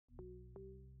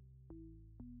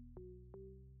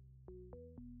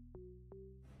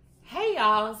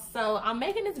y'all, so I'm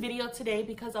making this video today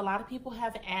because a lot of people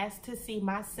have asked to see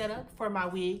my setup for my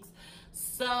wigs.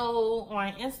 So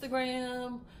on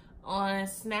Instagram, on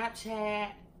Snapchat,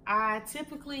 I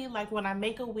typically, like when I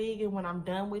make a wig and when I'm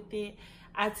done with it,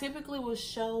 I typically will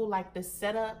show like the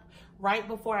setup right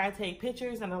before I take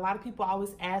pictures. And a lot of people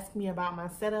always ask me about my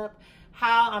setup,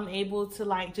 how I'm able to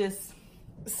like just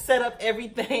set up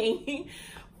everything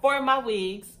for my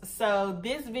wigs. So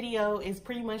this video is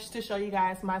pretty much to show you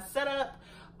guys my setup,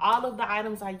 all of the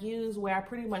items I use, where I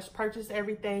pretty much purchase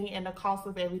everything and the cost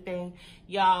of everything.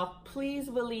 Y'all, please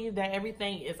believe that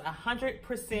everything is 100%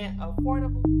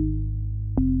 affordable,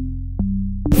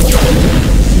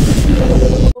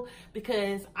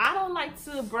 because I don't like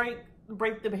to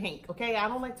break the bank, okay? I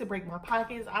don't like to break my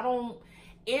pockets.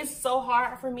 It's so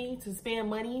hard for me to spend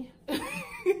money.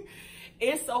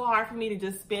 It's so hard for me to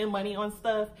just spend money on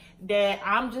stuff that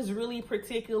I'm just really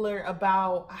particular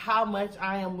about how much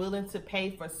I am willing to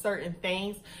pay for certain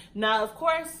things. Now, of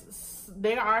course,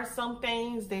 there are some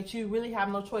things that you really have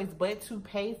no choice but to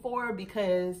pay for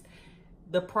because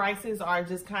the prices are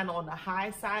just kind of on the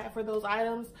high side for those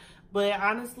items. But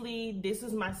honestly, this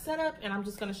is my setup, and I'm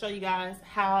just going to show you guys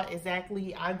how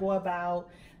exactly I go about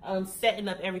setting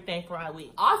up everything for my wig.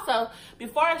 Also,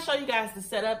 before I show you guys the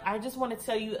setup, I just want to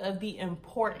tell you of the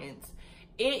importance.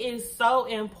 It is so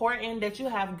important that you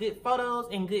have good photos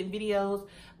and good videos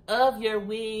of your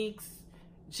wigs.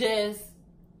 It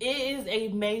is a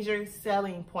major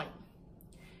selling point.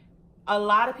 A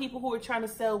lot of people who are trying to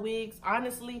sell wigs,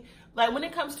 honestly, like when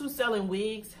it comes to selling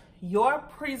wigs, your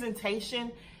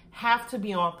presentation have to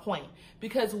be on point,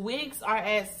 because wigs are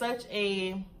at such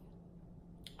a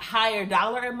higher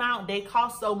dollar amount. They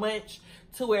cost so much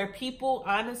to where people,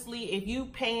 honestly, if you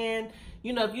paying,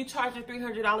 you know, if you charging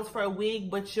 $300 for a wig,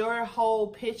 but your whole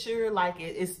picture, like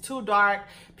it's too dark,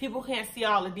 people can't see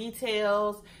all the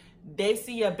details, they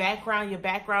see your background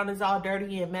is all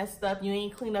dirty and messed up, you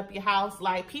ain't clean up your house,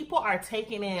 like people are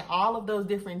taking in all of those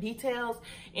different details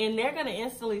and they're gonna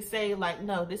instantly say like,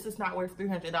 no, this is not worth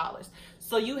 $300.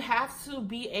 So you have to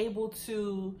be able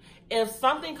to, if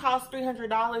something costs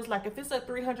 $300, like if it's a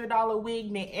 $300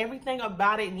 wig, then everything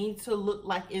about it needs to look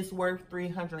like it's worth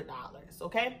 $300,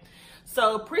 okay?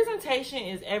 So presentation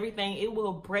is everything. It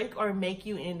will break or make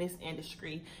you in this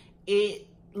industry. It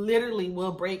literally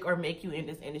will break or make you in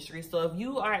this industry. So if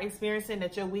you are experiencing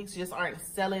that your wigs just aren't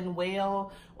selling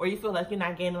well, or you feel like you're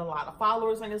not gaining a lot of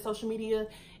followers on your social media,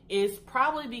 it's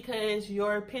probably because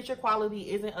your picture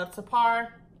quality isn't up to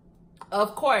par.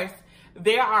 Of course,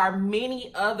 there are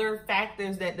many other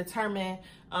factors that determine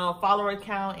follower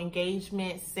count,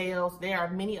 engagement, sales. There are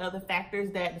many other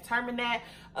factors that determine that.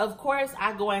 Of course,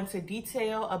 I go into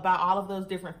detail about all of those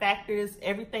different factors,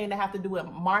 everything that have to do with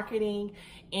marketing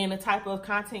and the type of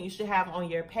content you should have on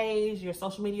your page, your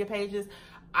social media pages.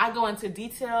 I go into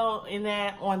detail in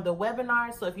that on the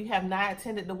webinar. So if you have not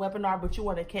attended the webinar, but you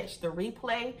want to catch the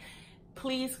replay,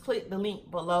 please click the link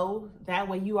below. That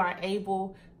way you are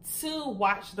able to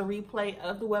watch the replay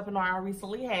of the webinar I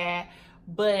recently had.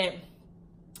 But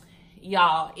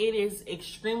y'all, it is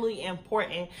extremely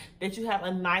important that you have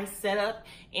a nice setup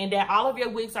and that all of your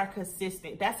wigs are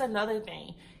consistent. That's another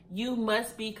thing. You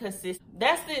must be consistent.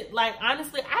 That's it. Like,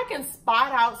 honestly, I can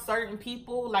spot out certain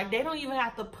people. Like, they don't even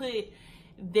have to put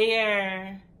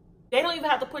their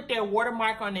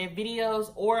watermark on their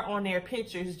videos or on their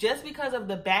pictures. Just because of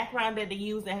the background that they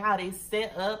use and how they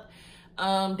set up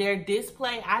their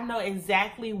display, I know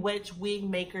exactly which wig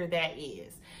maker that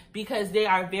is, because they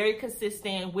are very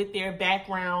consistent with their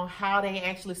background, how they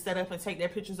actually set up and take their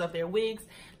pictures of their wigs.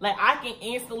 Like, I can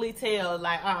instantly tell,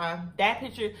 like, that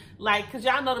picture, like, cause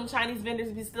y'all know them Chinese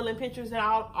vendors be stealing pictures and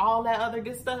all that other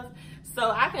good stuff. So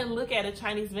I can look at a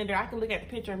Chinese vendor, I can look at the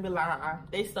picture and be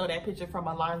like, they stole that picture from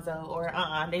Alonzo, or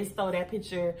they stole that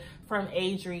picture from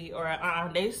Adri,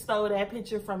 or they stole that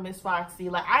picture from Miss Foxy.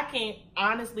 Like, I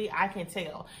can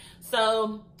tell.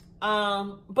 So,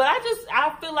 but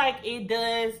I feel like it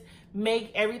does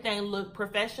make everything look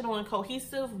professional and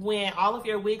cohesive when all of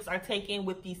your wigs are taken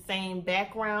with the same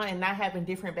background and not having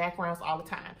different backgrounds all the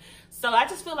time. So I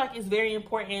just feel like it's very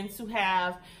important to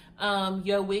have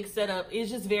your wig set up.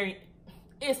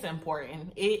 It's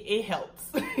important. It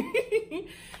helps.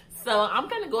 So I'm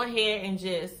gonna go ahead and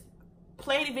just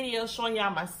play the video showing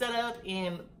y'all my setup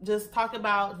and just do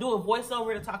a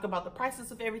voiceover to talk about the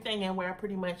prices of everything and where I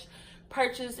pretty much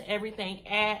purchase everything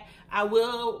at. I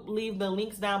will leave the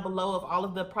links down below of all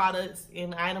of the products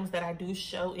and items that I do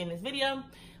show in this video.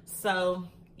 So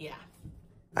yeah.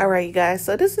 All right, you guys,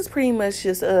 so this is pretty much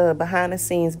just a behind the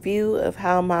scenes view of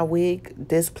how my wig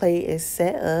display is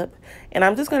set up, and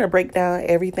I'm just going to break down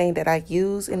everything that I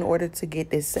use in order to get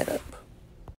this set up.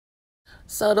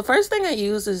 So the first thing I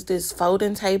use is this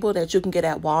folding table that you can get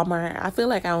at Walmart. I feel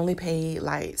like I only paid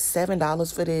like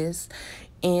 $7 for this.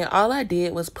 And all I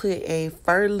did was put a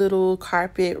fur little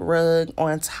carpet rug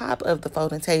on top of the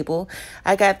folding table.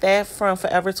 I got that from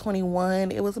Forever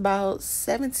 21. It was about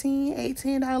 $17,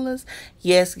 $18.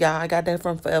 Yes, y'all, I got that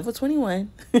from Forever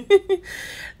 21.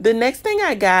 The next thing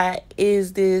I got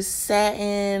is this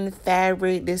satin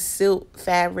fabric, this silk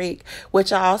fabric,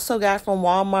 which I also got from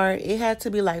Walmart. It had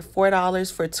to be like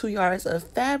 $4 for 2 yards of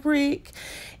fabric.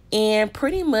 And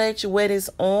pretty much what is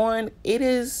on, it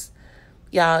is...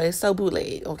 Y'all, it's so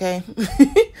bootleg, okay?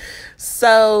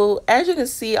 So, as you can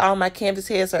see, all my canvas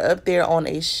heads are up there on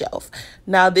a shelf.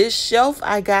 Now, this shelf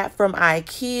I got from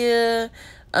IKEA.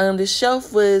 The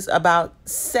shelf was about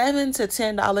 $7 to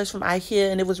 $10 from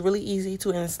IKEA, and it was really easy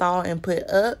to install and put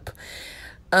up.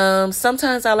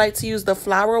 Sometimes I like to use the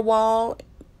flower wall,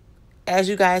 as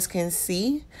you guys can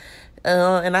see.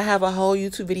 And I have a whole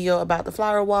YouTube video about the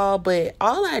flower wall, but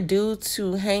all I do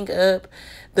to hang up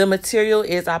the material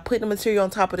is I put the material on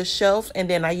top of the shelf, and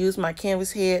then I use my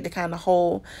canvas head to kind of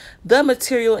hold the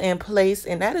material in place,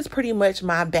 and that is pretty much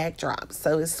my backdrop.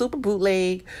 So it's super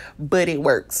bootleg, but it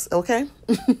works, okay?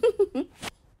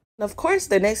 Of course,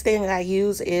 the next thing I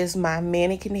use is my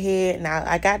mannequin head. Now,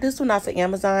 I got this one off of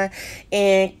Amazon,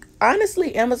 and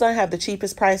honestly, Amazon have the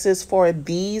cheapest prices for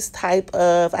these type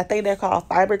of, I think they're called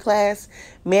fiberglass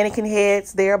mannequin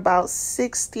heads. They're about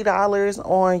 $60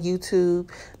 on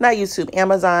YouTube, not YouTube,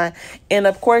 Amazon. And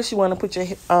of course, you want to put your,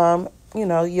 you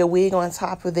know, your wig on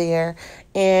top of there.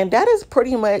 And that is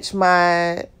pretty much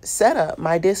my setup,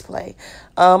 my display.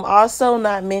 Also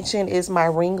not mentioned is my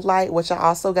ring light, which I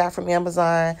also got from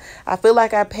Amazon. I feel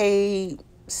like I paid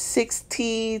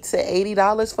 $60 to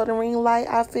 $80 for the ring light,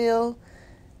 I feel.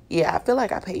 Yeah, I feel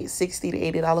like I paid $60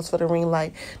 to $80 for the ring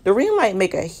light. The ring light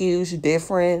make a huge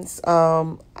difference.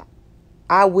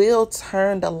 I will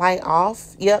turn the light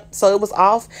off. Yep, so it was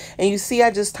off. And you see I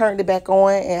just turned it back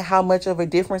on and how much of a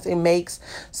difference it makes.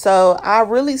 So I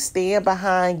really stand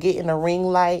behind getting a ring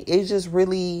light. It just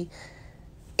really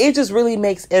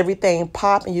makes everything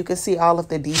pop, and you can see all of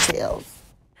the details.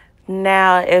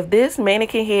 Now, if this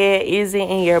mannequin head isn't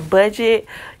in your budget,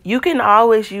 you can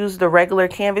always use the regular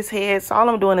canvas head. So all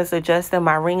I'm doing is adjusting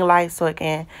my ring light so it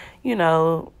can, you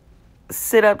know,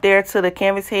 sit up there to the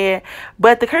canvas head.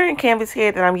 But the current canvas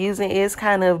head that I'm using is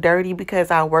kind of dirty because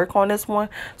I work on this one.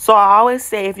 So I always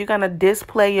say, if you're going to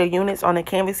display your units on a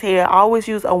canvas head, always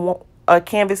use a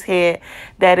canvas head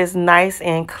that is nice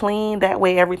and clean. That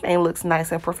way everything looks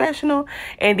nice and professional.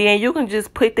 And then you can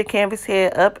just put the canvas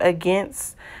head up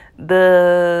against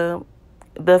the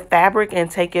fabric and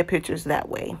take your pictures that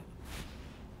way.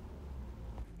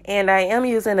 And I am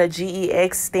using a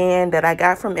GEX stand that I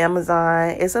got from Amazon.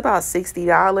 It's about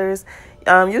 $60.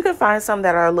 You can find some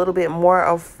that are a little bit more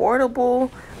affordable,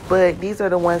 but these are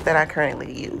the ones that I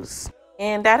currently use.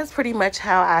 And that is pretty much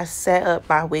how I set up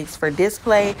my wigs for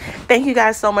display. Thank you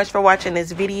guys so much for watching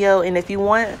this video. And if you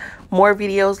want more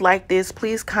videos like this,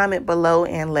 please comment below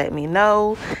and let me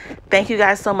know. Thank you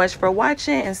guys so much for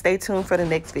watching, and stay tuned for the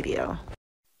next video.